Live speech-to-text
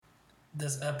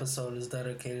This episode is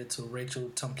dedicated to Rachel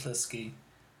Templiski.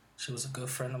 She was a good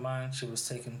friend of mine. She was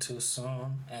taken too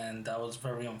soon, and that was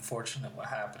very unfortunate what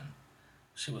happened.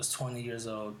 She was 20 years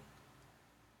old.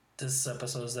 This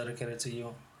episode is dedicated to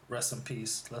you. Rest in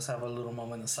peace. Let's have a little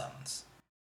moment of silence.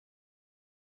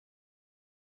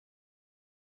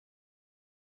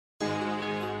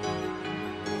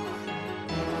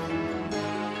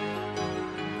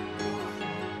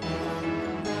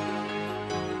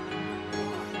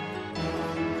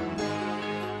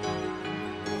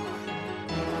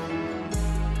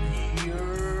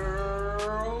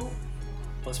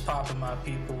 What's poppin', my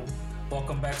people?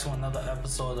 Welcome back to another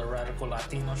episode of the Radical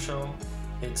Latino Show.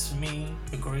 It's me,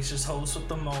 the gracious host with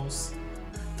the most,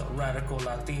 the Radical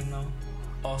Latino,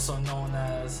 also known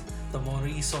as the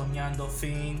Morir Soñando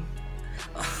Fiend.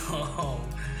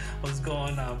 What's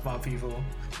going on, my people?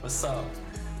 What's up?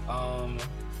 How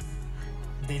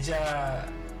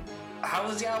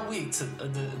was y'all week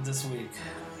this week?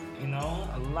 You know,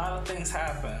 a lot of things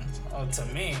happened. To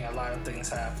me, a lot of things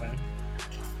happened.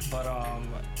 But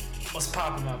what's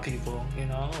poppin', my people? You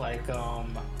know, like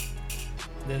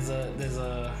there's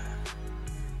a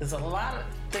lot of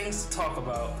things to talk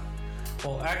about.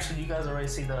 Well, actually, you guys already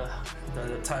see the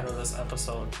title of this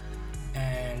episode,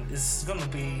 and it's gonna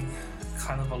be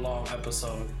kind of a long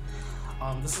episode.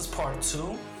 This is part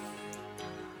 2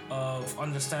 of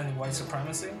understanding white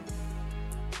supremacy.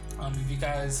 If you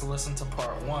guys listen to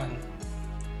part 1,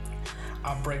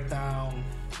 I'll break down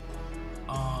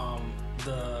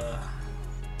the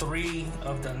 3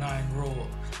 of the 9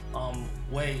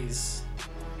 ways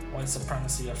white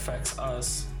supremacy affects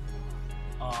us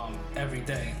every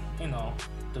day. You know,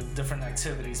 the different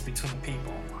activities between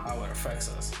people, how it affects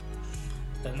us.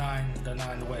 The nine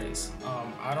ways.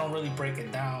 I don't really break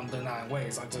it down the 9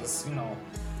 ways. I just,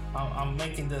 I'm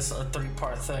making this a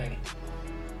 3-part thing.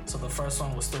 So the first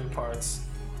one was 3 parts.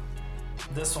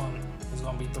 This one is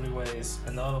gonna be 3 ways,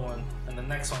 and the other one, and the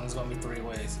next one is gonna be 3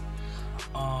 ways.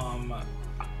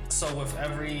 So with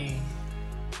every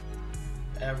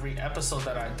episode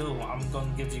that I do, I'm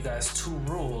gonna give you guys 2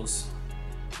 rules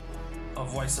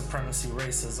of white supremacy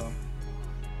racism,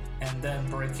 and then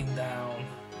breaking down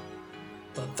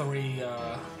the 3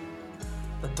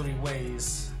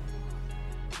 ways,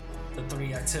 the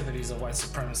 3 activities of white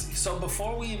supremacy. So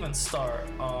before we even start,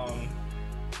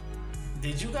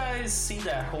 did you guys see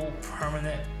that whole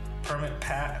permit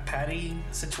patty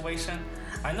situation?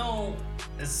 I know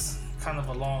it's kind of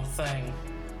a long thing,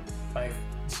 like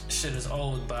shit is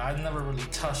old, but I never really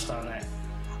touched on it.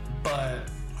 But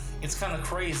it's kind of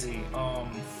crazy.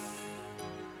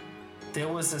 There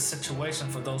was this situation,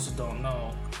 for those who don't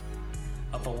know,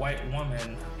 of a white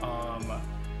woman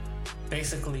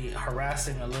basically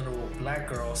harassing a little black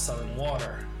girl selling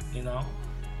water,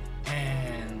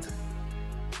 and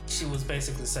she was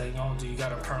basically saying, "Oh, do you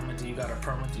got a permit? Do you got a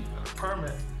permit? Do you got a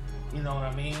permit?" You know what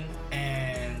I mean?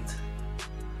 And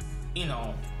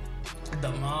the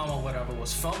mom or whatever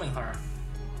was filming her,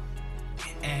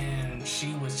 and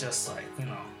she was just like,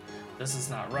 this is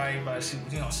not right. But she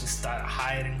started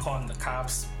hiding, calling the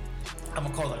cops. I'm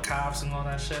gonna call the cops and all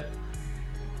that shit.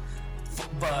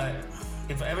 But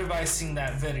if everybody's seen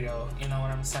that video, you know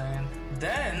what I'm saying?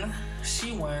 Then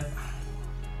she went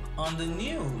on the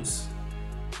news.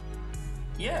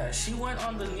 Yeah, she went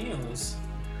on the news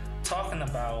talking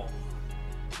about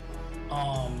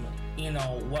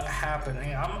what happened.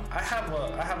 I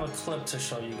have a clip to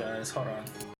show you guys. Hold on.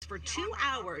 For 2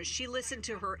 hours, she listened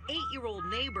to her 8-year-old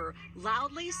neighbor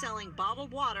loudly selling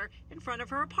bottled water in front of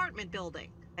her apartment building.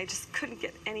 I just couldn't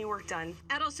get any work done.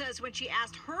 Edo says when she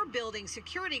asked her building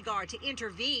security guard to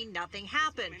intervene, nothing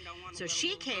happened. So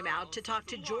she came out to talk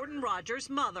to Jordan Rogers'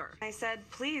 mother. I said,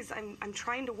 please, I'm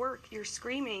trying to work. You're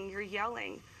screaming, you're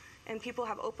yelling, and people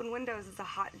have open windows. It's a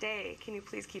hot day. Can you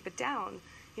please keep it down?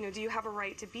 Do you have a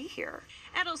right to be here?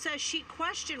 Edo says she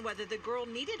questioned whether the girl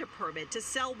needed a permit to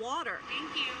sell water.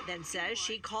 Thank you. Then says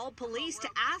she called police to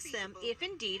ask them if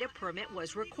indeed a permit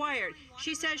was required.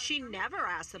 She says she never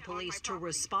asked the police to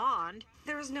respond.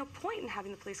 There was no point in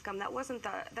having the police come. That wasn't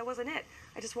it.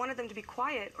 I just wanted them to be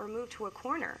quiet or move to a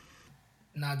corner.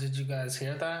 Now, did you guys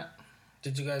hear that?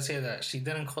 She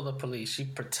didn't call the police. She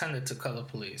pretended to call the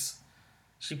police.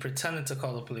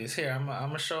 Here, I'm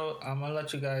gonna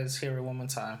let you guys hear it one more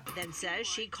time. Then says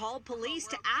she called police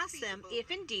to ask them if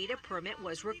indeed a permit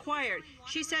was required.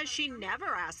 She says she never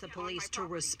asked the police to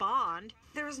respond.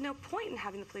 There was no point in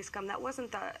having the police come. That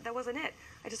wasn't it.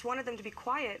 I just wanted them to be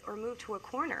quiet or move to a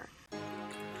corner.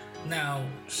 Now,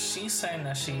 she's saying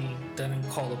that she didn't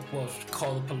call the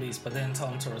police, but didn't tell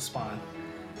them to respond.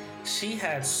 She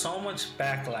had so much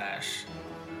backlash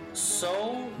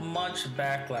so much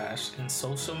backlash in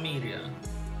social media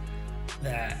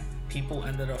that people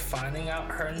ended up finding out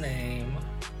her name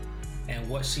and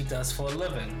what she does for a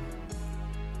living.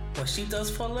 What she does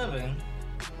for a living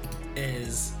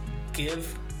is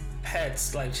give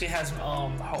pets, like she has her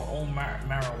own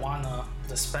marijuana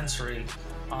dispensary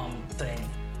thing.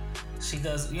 She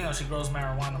does, she grows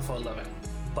marijuana for a living,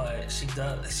 but she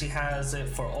has it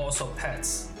for also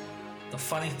pets. The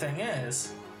funny thing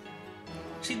is,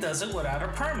 she does it without a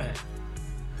permit.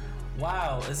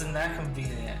 Wow, isn't that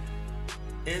convenient?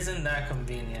 Isn't that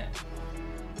convenient?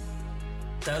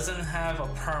 Doesn't have a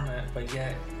permit, but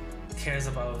yet cares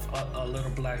about a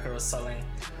little black girl selling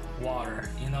water.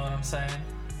 You know what I'm saying?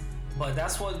 But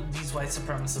that's what these white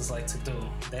supremacists like to do.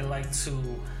 They like to,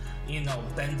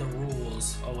 bend the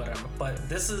rules or whatever. But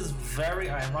this is very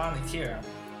ironic here.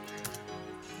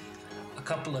 A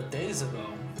couple of days ago,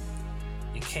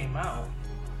 it came out.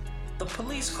 The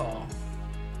police call.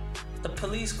 The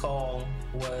police call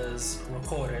was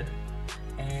recorded,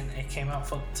 and it came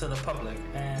out to the public.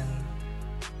 And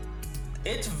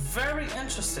it's very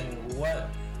interesting what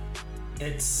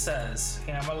it says.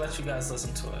 Here, I'm gonna let you guys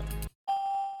listen to it.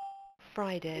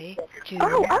 Friday, June.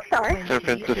 Oh, I'm sorry. San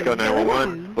Francisco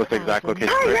 911. What's the exact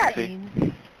location of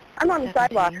emergency? I'm on the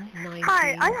sidewalk.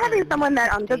 Hi, I'm having someone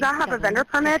that does not have a vendor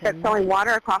permit that's selling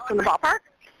water across from the ballpark.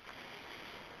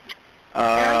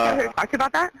 Can I talk to you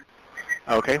about that?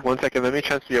 Okay, 1 second. Let me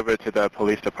transfer you over to the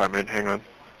police department. Hang on.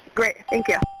 Great, thank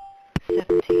you.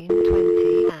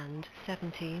 17:20 and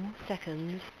 17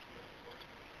 seconds.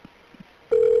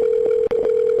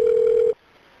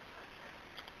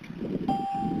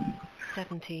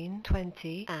 Seventeen,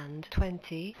 20, and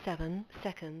 27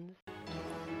 seconds.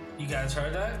 You guys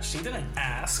heard that? She didn't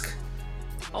ask.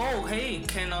 Oh, hey,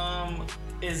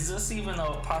 is this even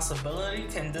a possibility?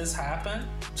 Can this happen?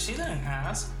 She didn't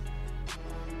ask.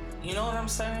 You know what I'm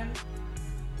saying?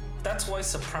 That's white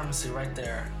supremacy right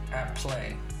there at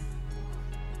play.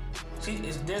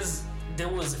 There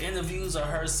was interviews of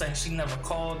her saying she never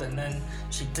called, and then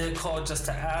she did call just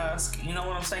to ask. You know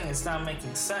what I'm saying? It's not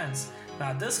making sense.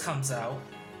 Now this comes out,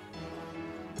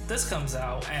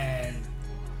 and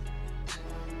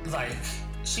like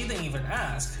she didn't even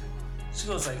ask. She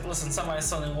goes like, "Listen, somebody's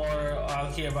selling water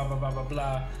out here, blah blah blah blah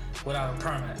blah, without a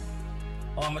permit.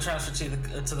 Oh, I'm gonna transfer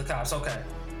to the cops." Okay,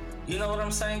 you know what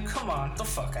I'm saying? Come on, the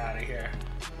fuck out of here.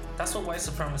 That's what white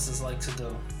supremacists like to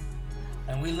do,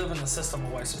 and we live in a system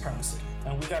of white supremacy,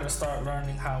 and we gotta start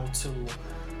learning how to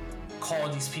call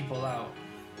these people out.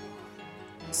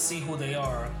 See who they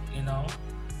are,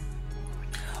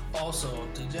 Also,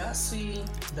 did y'all see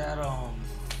that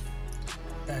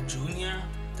junior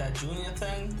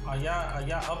thing? Are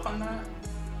y'all up on that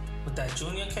with that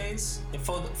junior case?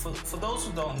 For those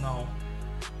who don't know,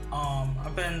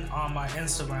 I've been on my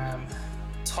Instagram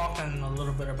talking a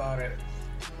little bit about it.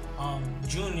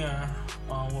 Junior,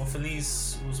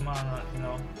 Feliz Guzman,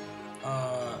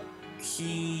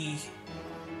 he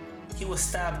was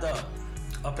stabbed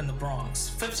up in the Bronx.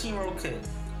 15-year-old kid,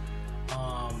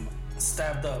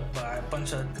 stabbed up by a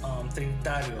bunch of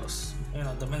Trinitarios,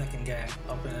 Dominican gang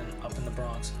up in the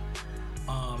Bronx.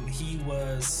 He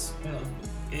was,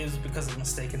 it was because of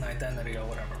mistaken identity or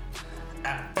whatever.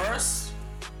 At first,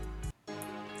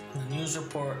 the news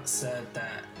report said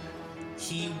that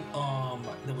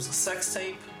there was a sex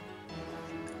tape,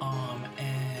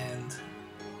 and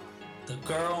the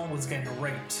girl was getting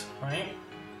raped, right?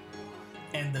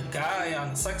 And the guy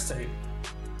on the sex tape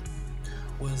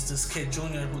was this kid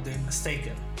Junior who they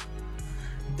mistaken.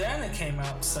 Then it came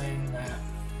out saying that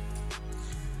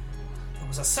it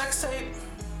was a sex tape,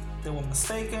 they were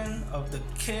mistaken of the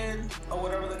kid or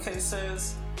whatever the case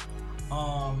is,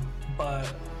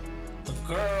 but the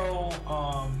girl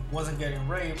wasn't getting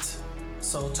raped,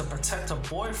 so to protect her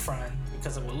boyfriend,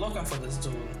 because they were looking for this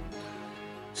dude,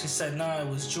 she said no, it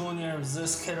was Junior, it was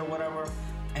this kid or whatever.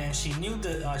 And she knew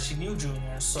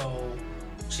Junior, so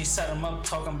she set him up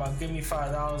talking about give me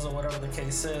 $5 or whatever the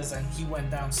case is, and he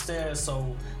went downstairs.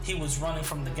 So he was running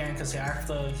from the gang because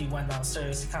after he went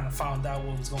downstairs, he kind of found out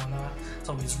what was going on.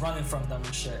 So he's running from them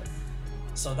and shit.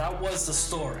 So that was the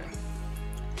story.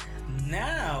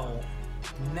 Now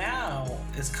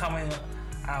it's coming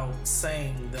out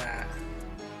saying that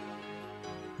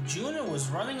Junior was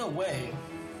running away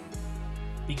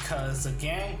because the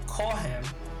gang caught him.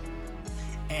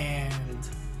 And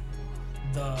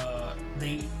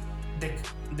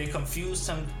they confused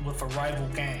him with a rival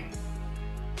gang.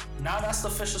 Now that's the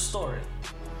official story.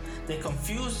 They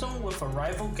confused him with a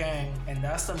rival gang, and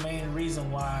that's the main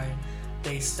reason why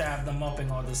they stabbed him up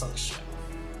and all this other shit.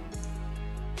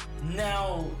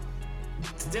 Now,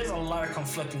 there's a lot of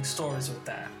conflicting stories with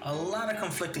that. A lot of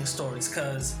conflicting stories,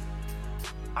 because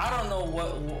I don't know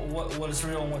what is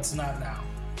real and what's not now.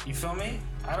 You feel me?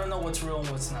 I don't know what's real and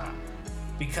what's not.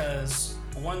 Because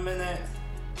 1 minute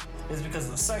is because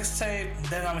of the sex tape,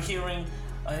 then I'm hearing,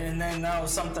 and then now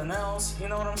something else. You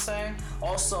know what I'm saying?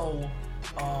 Also,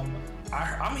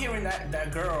 I'm hearing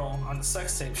that girl on the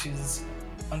sex tape, she's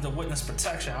under witness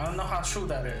protection. I don't know how true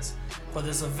that is, but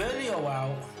there's a video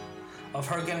out of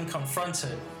her getting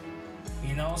confronted.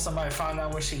 You know, somebody found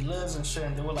out where she lives and shit,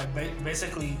 and they were like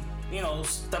basically, you know,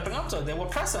 stepping up to her. They were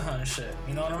pressing her and shit.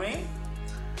 You know what I mean?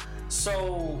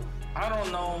 So I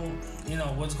don't know, you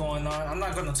know, what's going on. I'm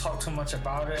not gonna talk too much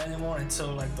about it anymore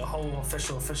until like the whole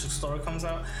official story comes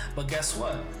out. But guess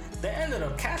what? They ended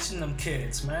up catching them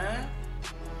kids, man.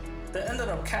 They ended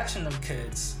up catching them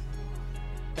kids.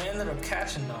 They ended up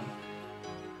catching them.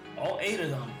 All 8 of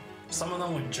them. Some of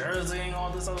them with Jersey and all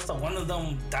this other stuff. One of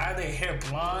them dyed their hair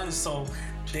blonde so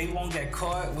they won't get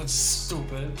caught, which is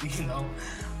stupid, you know.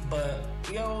 But,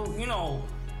 yo, you know,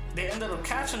 they ended up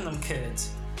catching them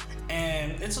kids.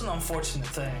 And it's an unfortunate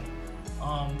thing.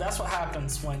 That's what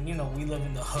happens when, you know, we live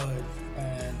in the hood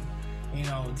and, you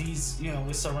know,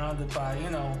 we're surrounded by, you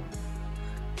know,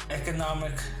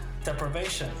 economic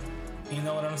deprivation. You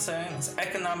know what I'm saying? It's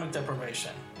economic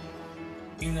deprivation.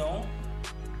 You know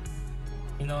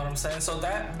what I'm saying? So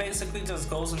that basically just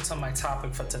goes into my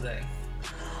topic for today.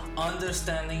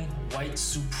 Understanding white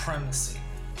supremacy.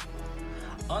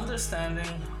 Understanding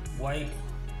white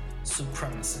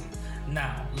supremacy.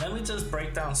 Now, let me just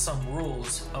break down some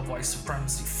rules of white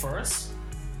supremacy first,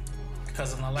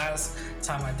 because in the last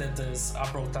time I did this,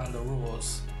 I broke down the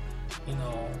rules. You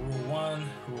know, rule 1,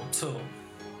 rule 2.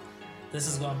 This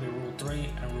is going to be rule 3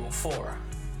 and rule 4.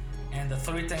 And the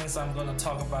 3 things I'm going to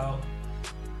talk about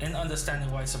in understanding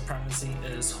white supremacy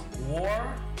is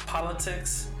war,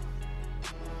 politics,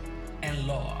 and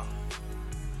law.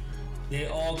 They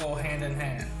all go hand in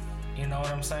hand. You know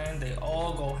what I'm saying? They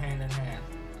all go hand in hand.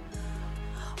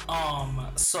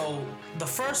 So the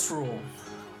first rule,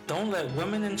 don't let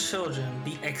women and children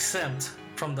be exempt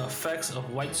from the effects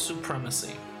of white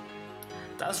supremacy.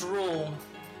 That's rule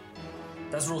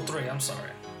 3, I'm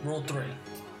sorry. Rule 3.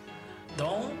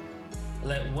 Don't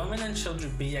let women and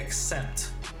children be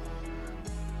exempt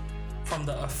from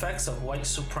the effects of white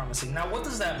supremacy. Now, what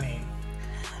does that mean?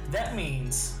 That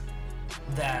means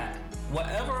that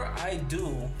whatever I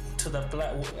do to the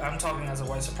black, I'm talking as a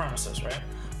white supremacist, right?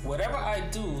 Whatever I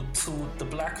do to the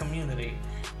black community,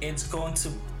 it's going to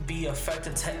be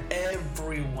affected to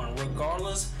everyone,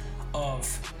 regardless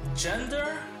of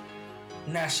gender,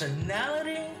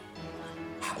 nationality,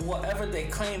 whatever they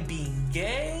claim being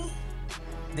gay,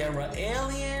 they're an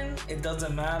alien, it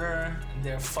doesn't matter,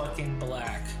 they're fucking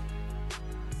black.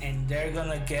 And they're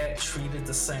gonna get treated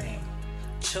the same.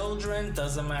 Children,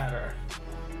 doesn't matter.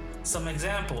 Some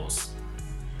examples.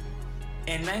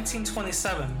 In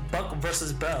 1927, Buck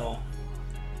versus Bell,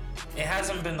 it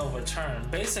hasn't been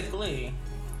overturned. Basically,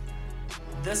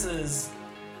 this is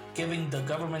giving the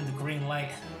government the green light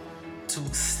to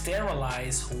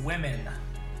sterilize women.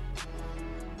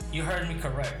 You heard me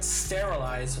correct.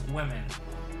 Sterilize women.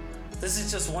 This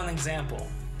is just one example.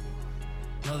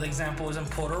 Another example is in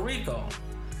Puerto Rico.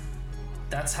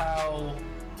 That's how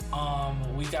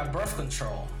we got birth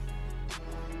control.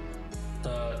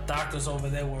 The doctors over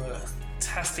there were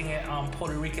testing it on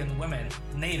Puerto Rican women,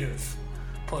 native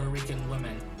Puerto Rican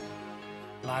women.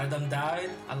 A lot of them died,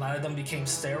 a lot of them became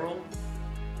sterile,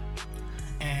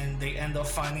 and they end up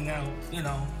finding out, you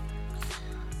know,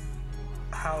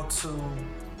 how to,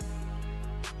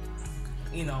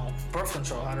 you know, birth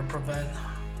control, how to prevent,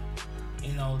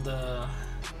 you know, the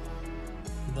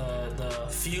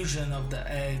fusion of the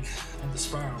egg and the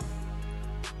sperm.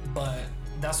 But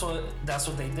that's what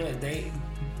they did.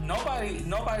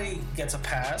 Nobody gets a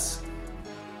pass.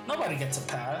 Nobody gets a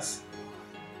pass.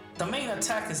 The main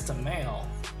attack is the male.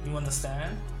 You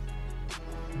understand?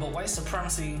 But white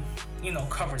supremacy, you know,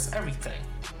 covers everything.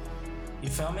 You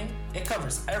feel me? It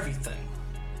covers everything.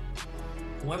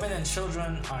 Women and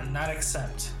children are not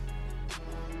exempt.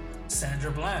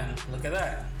 Sandra Bland, look at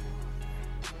that.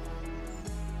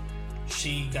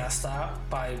 She got stopped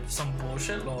by some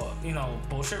bullshit law, you know,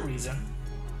 bullshit reason,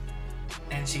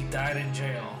 and she died in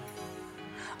jail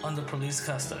under police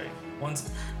custody. I'm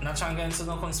not trying to get into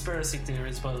no conspiracy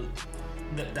theories, but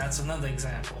that's another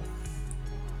example.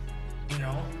 You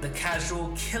know, the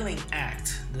Casual Killing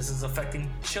Act. This is affecting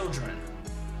children.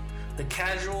 The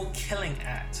Casual Killing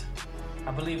Act.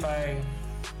 I believe I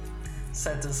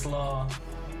said this law,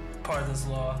 part of this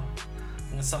law,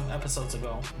 some episodes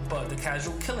ago, but the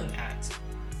Casual Killing Act.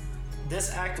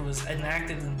 This act was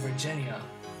enacted in Virginia,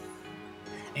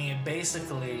 and it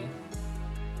basically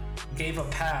gave a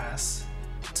pass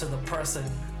to the person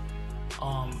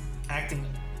acting,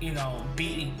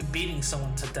 beating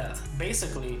someone to death.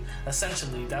 Basically,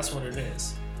 essentially, that's what it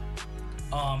is.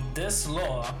 This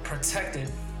law protected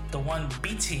the one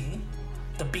beating,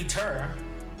 the beater,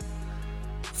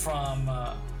 from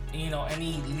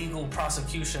any legal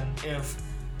prosecution if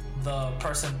the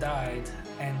person died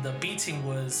and the beating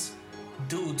was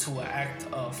due to an act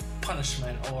of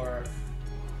punishment, or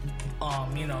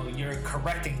you're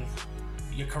correcting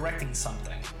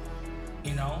something.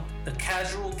 The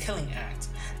Casual Killing Act.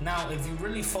 Now, if you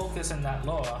really focus in that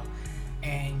law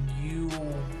and you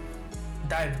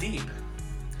dive deep,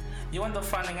 you end up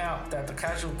finding out that the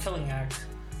Casual Killing Act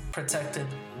protected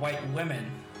white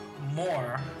women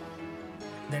more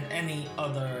than any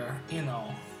other,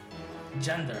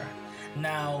 gender.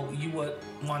 Now, you would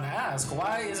want to ask,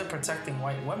 why is it protecting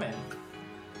white women?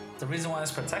 The reason why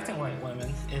it's protecting white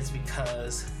women is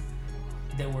because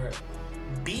they were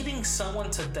beating someone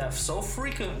to death so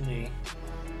frequently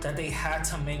that they had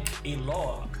to make a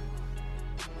law.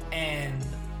 And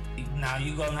now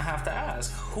you're gonna have to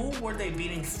ask, who were they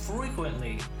beating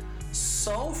frequently?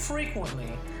 So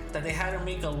frequently that they had to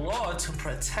make a law to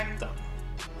protect them.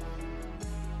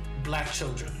 Black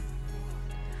children.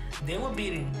 They were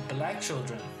beating black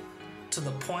children to the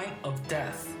point of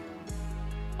death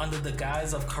under the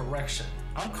guise of correction.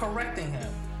 I'm correcting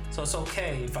him, so it's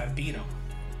okay if I beat him.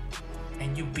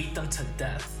 And you beat them to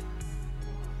death.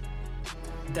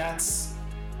 That's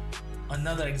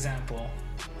another example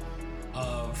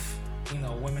of,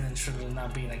 women and children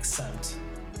not being exempt.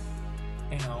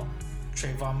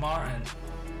 Trayvon Martin,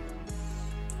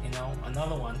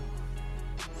 another one.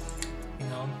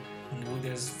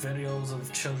 There's videos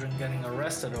of children getting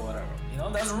arrested or whatever.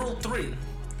 That's rule 3.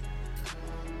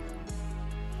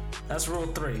 That's rule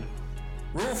 3.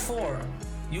 Rule 4.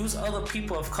 Use other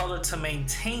people of color to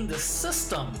maintain the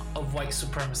system of white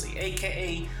supremacy,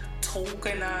 aka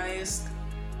tokenized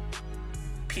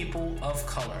people of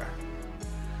color.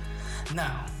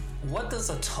 Now, what does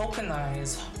a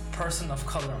tokenized person of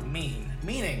color mean?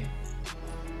 Meaning,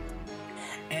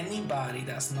 anybody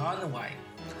that's non-white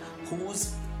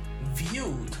who's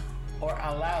viewed or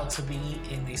allowed to be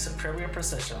in a superior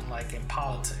position, like in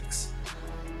politics,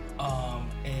 a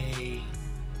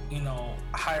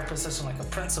higher position like a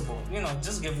principal,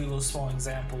 just give you little small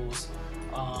examples,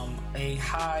 a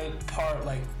high part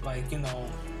like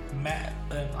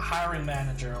hiring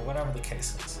manager or whatever the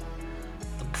case is,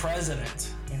 the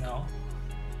president,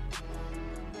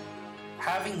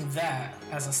 having that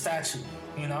as a statute,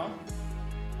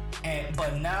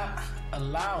 but not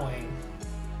allowing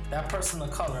that person of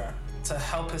color to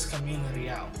help his community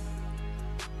out.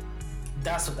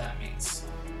 That's what that means.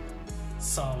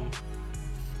 Some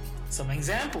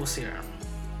examples here.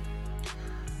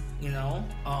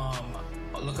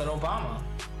 Look at Obama.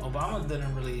 Obama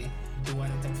didn't really do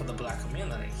anything for the black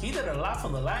community. He did a lot for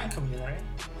the Latin community.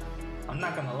 I'm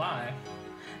not gonna lie.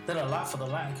 Did a lot for the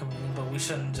Latin community, but we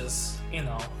shouldn't just,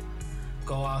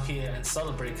 go out here and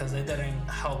celebrate because they didn't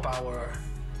help our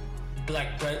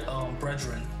black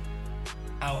brethren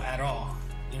out at all.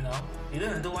 He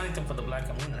didn't do anything for the black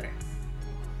community.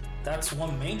 That's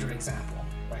one major example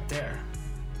right there.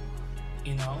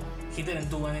 He didn't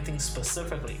do anything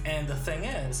specifically. And the thing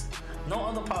is, no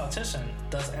other politician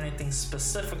does anything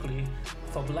specifically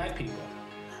for black people.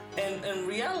 And in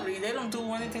reality, they don't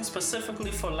do anything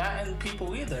specifically for Latin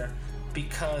people either,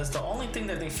 because the only thing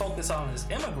that they focus on is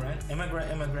immigrant.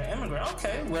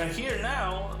 Okay, we're here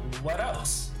now. What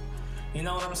else? You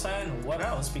know what I'm saying? What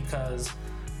else? Because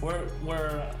we're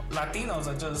Latinos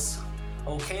are just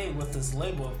okay with this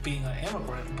label of being an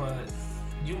immigrant, but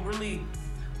we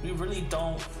really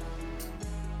don't,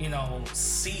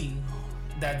 see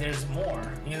that there's more.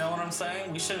 You know what I'm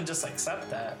saying? We shouldn't just accept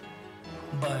that.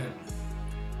 But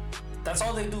that's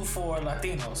all they do for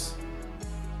Latinos.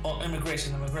 Oh,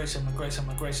 immigration.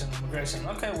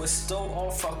 Okay, we're still all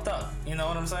fucked up. You know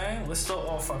what I'm saying? We're still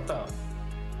all fucked up.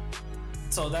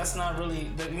 So that's not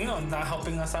really, not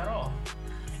helping us at all.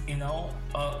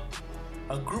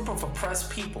 A group of oppressed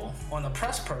people or an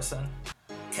oppressed person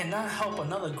cannot help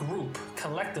another group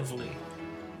collectively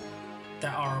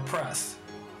that are oppressed.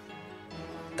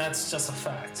 That's just a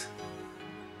fact.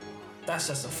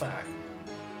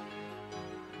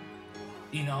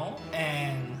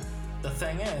 And the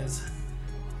thing is,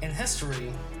 in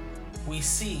history, we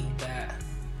see that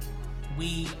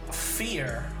we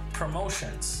fear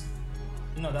promotions.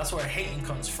 That's where hating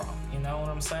comes from. You know what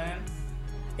I'm saying?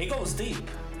 It goes deep.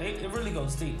 It really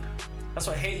goes deep. That's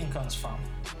where hating comes from.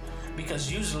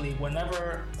 because usually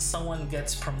whenever someone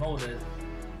gets promoted,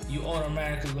 you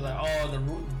automatically be like, oh,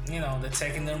 they're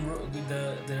taking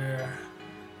their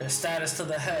status to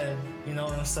the head. You know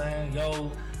what I'm saying?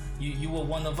 Yo, you were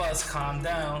one of us. Calm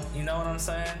down. You know what I'm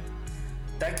saying?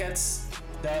 That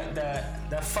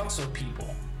fucks with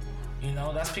people. You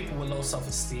know, that's people with low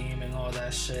self-esteem and all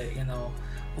that shit. You know,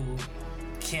 who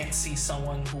can't see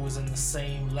someone who is in the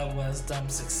same level as them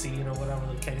succeed or whatever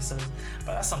the case is.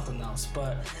 But that's something else.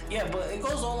 But yeah, but it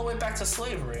goes all the way back to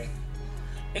slavery.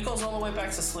 I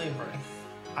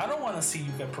don't want to see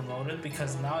you get promoted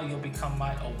because now you'll become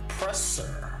my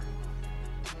oppressor.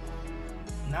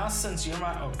 Now since you're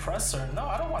my oppressor, no,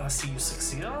 I don't want to see you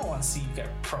succeed. I don't want to see you get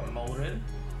promoted.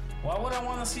 Why would I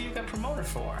want to see you get promoted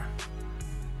for?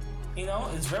 You know,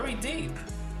 it's very deep.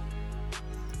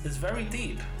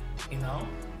 You know?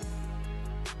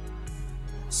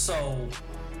 So,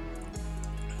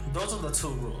 those are the two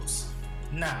rules.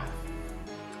 Now,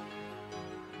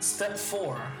 step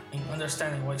 4 in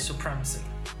understanding white supremacy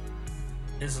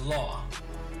is law.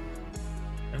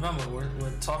 Remember,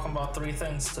 we're talking about 3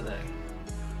 things today: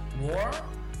 war,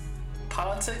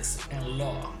 politics, and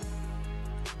law.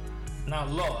 Now,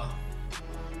 law.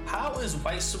 How is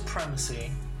white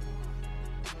supremacy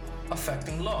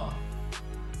affecting law?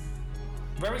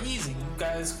 Very easy. You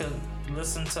guys could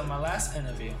listen to my last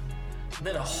interview. I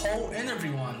did a whole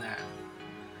interview on that.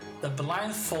 The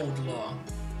blindfold law.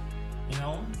 You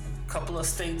know, a couple of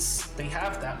states, they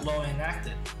have that law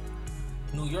enacted.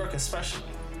 New York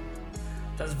especially.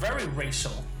 That's very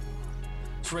racial.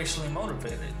 It's racially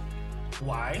motivated.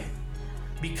 Why?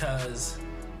 Because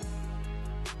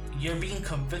you're being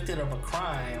convicted of a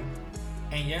crime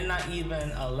and you're not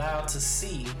even allowed to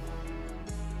see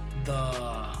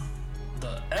the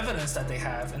evidence that they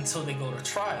have until they go to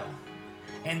trial.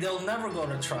 And they'll never go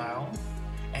to trial,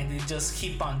 and they just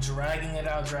keep on dragging it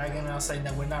out, saying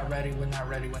that we're not ready,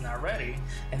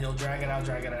 and they'll drag it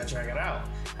out.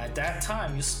 At that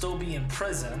time, you'll still be in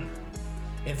prison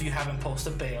if you haven't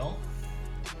posted bail.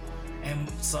 And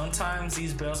sometimes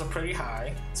these bails are pretty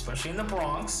high, especially in the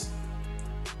Bronx,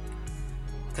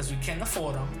 because we can't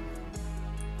afford them.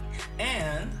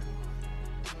 And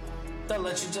they'll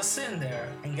let you just sit in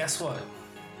there, and guess what?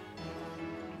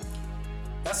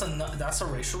 That's a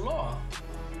racial law.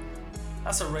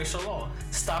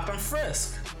 Stop and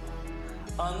frisk,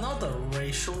 another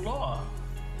racial law.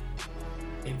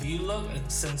 If you look,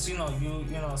 since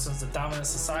since the dominant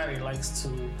society likes to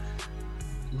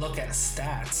look at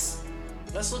stats,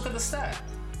 let's look at the stat.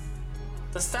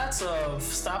 The stats of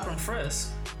stop and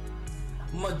frisk,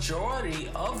 majority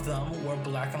of them were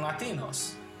black and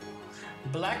Latinos.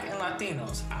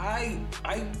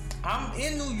 I'm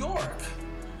in New York.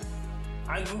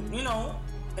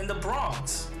 In the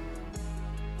Bronx.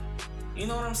 You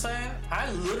know what I'm saying? I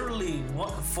literally,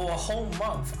 for a whole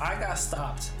month, I got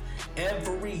stopped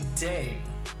every day.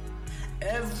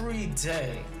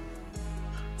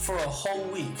 For a whole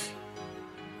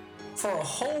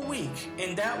week.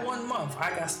 In that 1 month,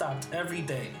 I got stopped every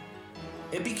day.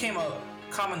 It became a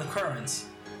common occurrence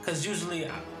because usually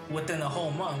within a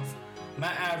whole month,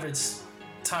 my average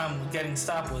time getting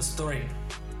stopped was 3.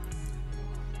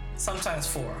 Sometimes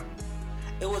 4.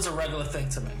 It was a regular thing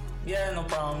to me. Yeah, no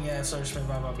problem. Yeah, search me,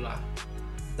 blah, blah, blah.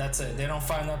 That's it. They don't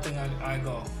find nothing, I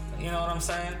go. You know what I'm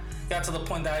saying? Got to the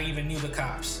point that I even knew the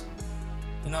cops.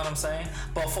 You know what I'm saying?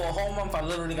 But for a whole month, I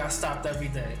literally got stopped every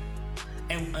day.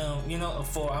 And,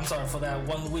 for that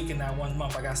 1 week and that 1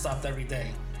 month, I got stopped every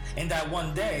day. And that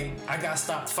one day, I got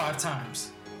stopped 5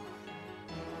 times.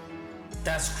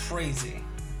 That's crazy.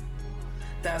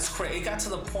 It got to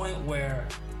the point where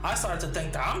I started to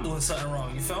think that I'm doing something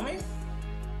wrong, you feel me?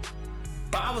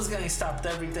 But I was getting stopped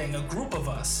every day. A group of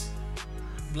us,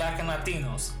 black and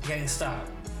Latinos, getting stopped.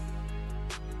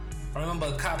 I remember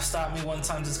a cop stopped me one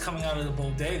time just coming out of the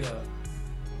bodega.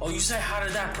 Oh, you say hi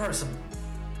to that person?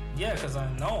 Yeah, because I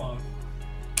know him.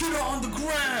 Get on the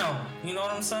ground! You know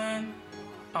what I'm saying?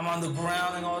 I'm on the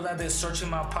ground and all that. They're searching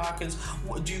my pockets.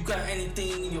 Do you got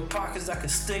anything in your pockets that could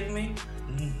stick me?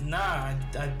 Nah,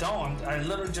 I don't. I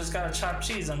literally just got a chopped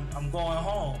cheese. I'm going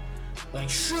home. Like,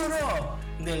 shut up!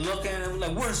 And they're looking and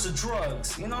like, where's the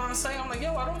drugs? You know what I'm saying? I'm like,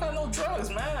 yo, I don't got no drugs,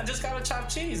 man. I just got a chopped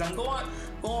cheese. I'm going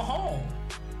home.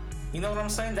 You know what I'm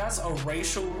saying? That's a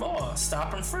racial law.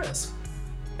 Stop and frisk.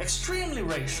 Extremely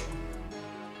racial.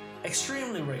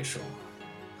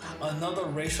 Another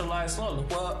racialized law. Look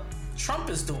what Trump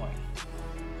is doing.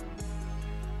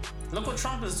 Look what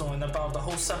Trump is doing about the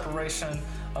whole separation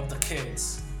of the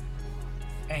kids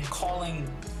and calling,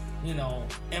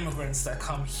 immigrants that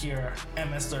come here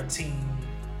MS-13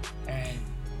 and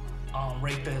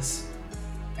rapists.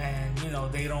 and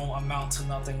they don't amount to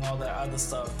nothing, all that other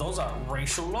stuff. Those are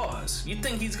racial laws. You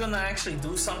think he's gonna actually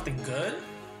do something good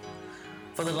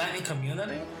for the Latin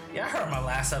community? Yeah, I heard my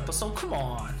last episode. Come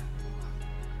on,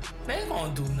 they ain't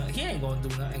gonna do nothing. He ain't gonna do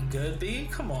nothing good, B.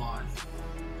 Come on.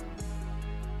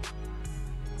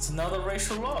 It's another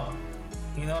racial law.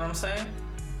 You know what I'm saying?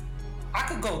 I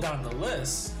could go down the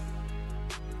list.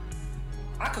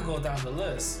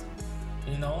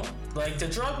 Like the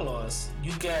drug laws.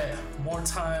 You get more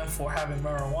time for having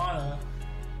marijuana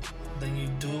than you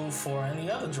do for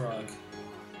any other drug.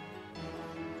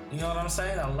 You know what I'm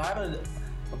saying? A lot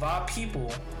of our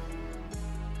people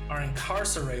are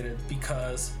incarcerated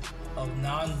because of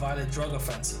non-violent drug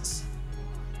offenses.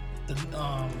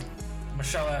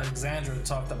 Michelle Alexandra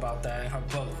talked about that in her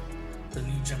book, The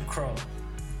New Jim Crow.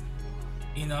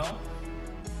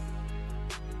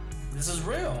 This is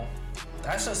real.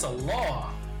 That's just a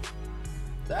law.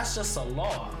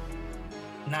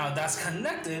 Now that's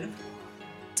connected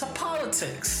to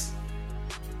politics.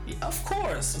 Yeah, of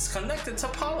course, it's connected to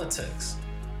politics.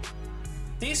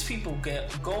 These people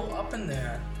go up in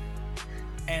there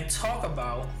and talk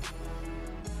about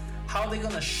how they're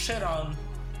gonna shit on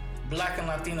Black and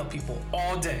Latino people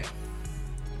all day.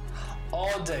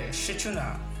 Shit you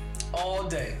not. All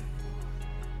day.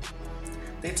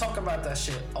 They talk about that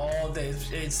shit all day.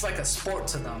 It's like a sport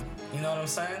to them. You know what I'm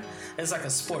saying? It's like a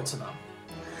sport to them.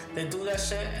 They do that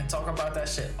shit and talk about that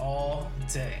shit all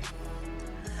day.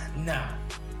 Now,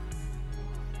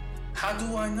 how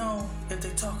do I know if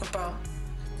they talk about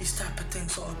these type of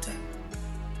things all day?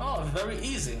 Oh, very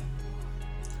easy.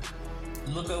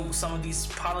 Look at some of these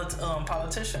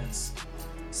politicians.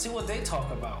 See what they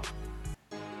talk about.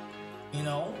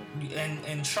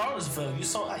 In Charlottesville,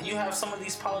 you have some of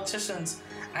these politicians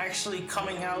actually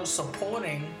coming out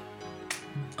supporting,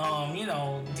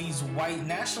 these white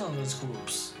nationalist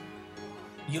groups.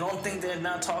 You don't think they're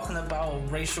not talking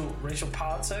about racial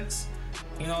politics?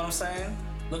 You know what I'm saying?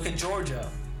 Look at Georgia.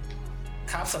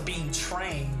 Cops are being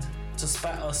trained to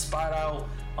spot out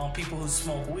people who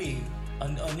smoke weed.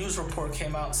 A news report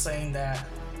came out saying that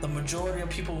the majority of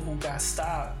people who got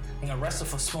stopped and arrested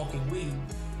for smoking weed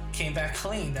came back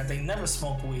clean, that they never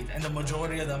smoked weed, and the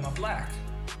majority of them are black.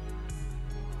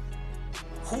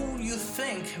 Who you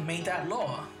think made that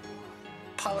law?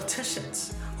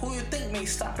 Politicians. Who you think made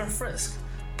stop and frisk?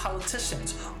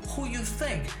 Politicians. Who you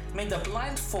think made the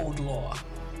blindfold law?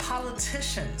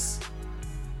 Politicians.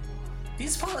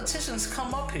 These politicians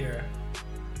come up here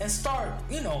and start,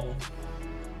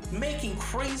 making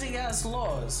crazy ass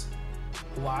laws.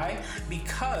 Why?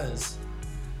 Because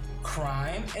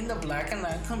crime in the Black and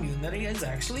Latin community is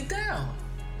actually down.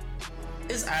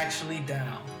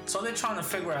 So they're trying to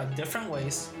figure out different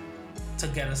ways to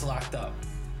get us locked up,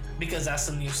 because that's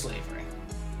the new slavery.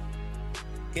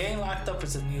 Getting locked up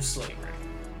is a new slavery.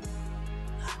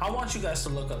 I want you guys to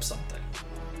look up something.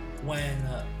 When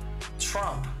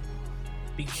Trump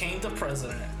became the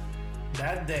president,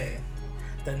 that day,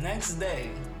 the next day,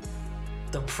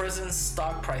 the prison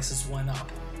stock prices went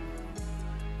up.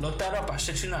 Look that up, I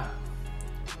shit you not.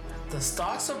 The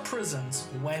stocks of prisons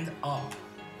went up.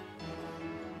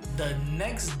 The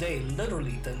next day,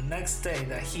 literally the next day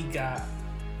that he got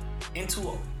he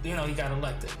got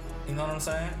elected. You know what I'm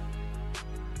saying?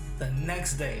 The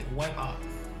next day went up.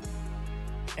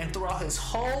 And throughout his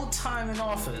whole time in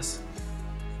office,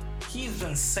 he's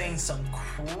been saying some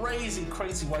crazy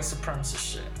white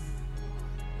supremacist shit.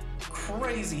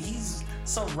 Crazy. He's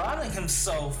surrounding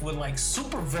himself with like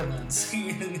super villains,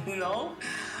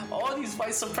 all these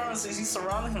white supremacists he's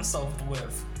surrounding himself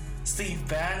with. Steve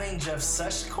Bannon, Jeff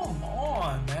Sessions. Come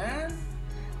on, man.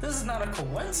 This is not a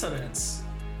coincidence.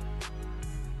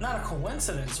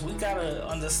 We gotta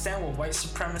understand what white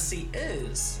supremacy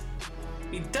is.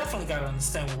 We definitely gotta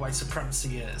understand what white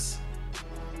supremacy is.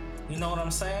 You know what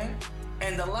I'm saying?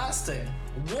 And the last thing,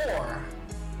 war.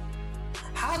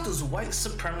 How does white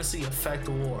supremacy affect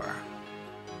war?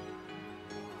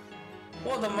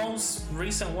 Well, the most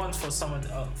recent ones for some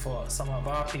of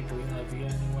our people, if you're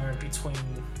anywhere between,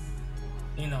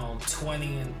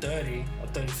 20 and 30 or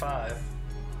 35,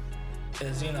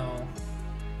 is,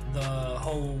 the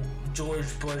whole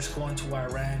George Bush going to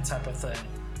Iran type of thing.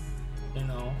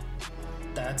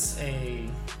 That's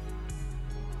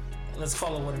let's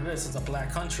call it what it is. It's a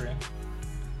black country.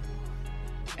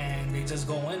 And they just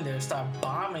go in there and start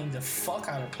bombing the fuck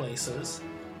out of places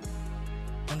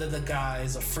under the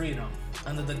guise of freedom,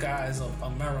 under the guise of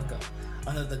America,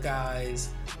 under the guise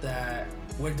that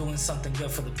we're doing something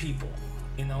good for the people.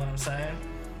 You know what I'm saying?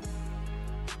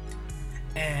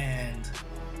 And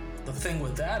the thing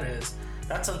with that is,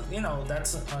 that's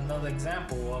another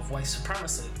example of white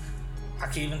supremacy. I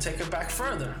can even take it back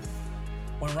further.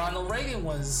 When Ronald Reagan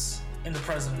was in the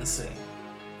presidency,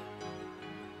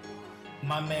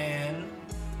 my man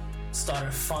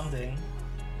started funding.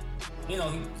 You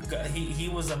know, he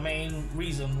was the main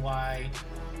reason why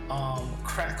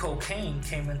crack cocaine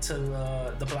came into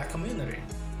the black community.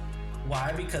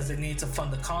 Why? Because they needed to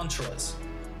fund the Contras.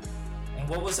 And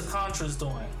what was the Contras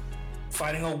doing?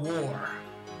 Fighting a war.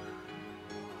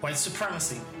 White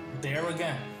supremacy, there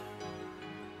again.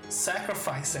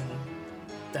 Sacrificing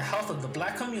the health of the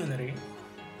black community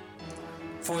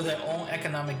for their own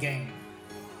economic gain.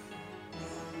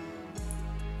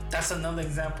 That's another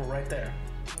example right there.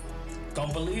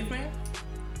 Don't believe me?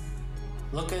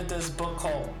 Look at this book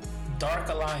called Dark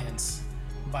Alliance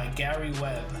by Gary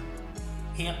Webb.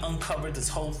 He uncovered this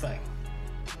whole thing.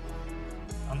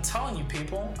 I'm telling you,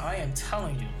 people, I am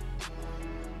telling you.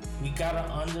 We gotta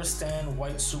understand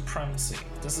white supremacy.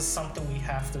 This is something we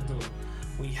have to do.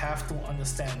 We have to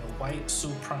understand white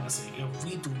supremacy. If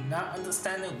we do not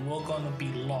understand it, we're gonna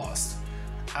be lost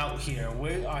out here.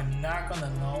 We are not gonna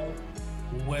know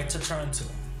where to turn to.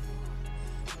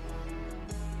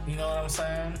 You know what I'm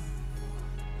saying?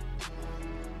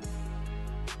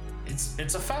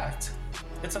 It's a fact.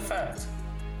 It's a fact.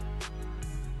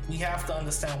 We have to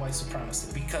understand white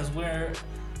supremacy because we're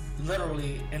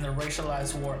literally in a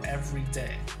racialized war every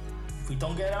day. If we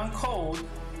don't get on code,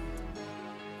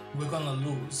 we're gonna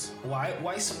lose. Why?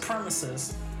 White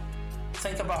supremacists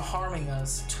think about harming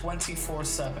us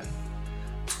 24/7.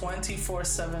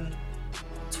 24/7,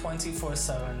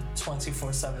 24/7,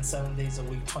 24/7, 7 days a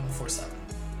week, 24/7.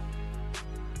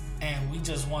 And we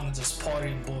just want to just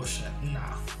party and bullshit.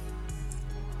 Nah,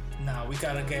 we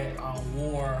gotta get on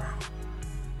war,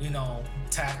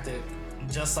 tactic,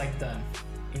 just like them.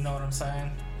 You know what I'm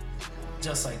saying?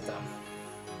 Just like them.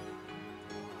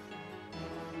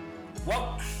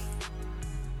 Well,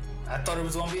 I thought it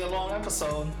was gonna be a long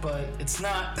episode, but it's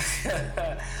not.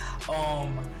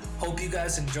 Hope you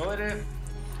guys enjoyed it.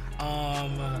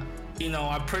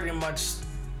 I pretty much,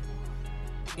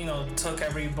 took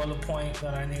every bullet point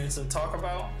that I needed to talk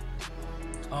about.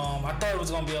 I thought it was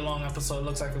gonna be a long episode. It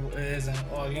looks like it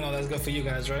isn't. Well, that's good for you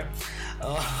guys, right?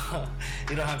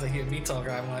 You don't have to hear me talk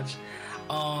that much.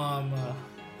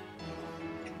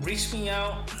 Reach me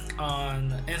out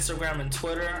on Instagram and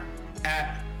Twitter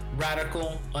at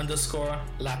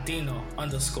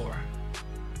radical_Latino_.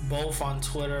 Both on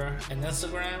Twitter and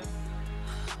Instagram.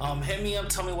 Hit me up,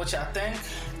 tell me what y'all think.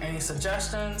 Any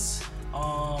suggestions?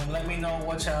 Let me know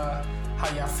how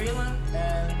y'all feeling.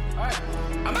 And alright,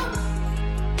 I'm out.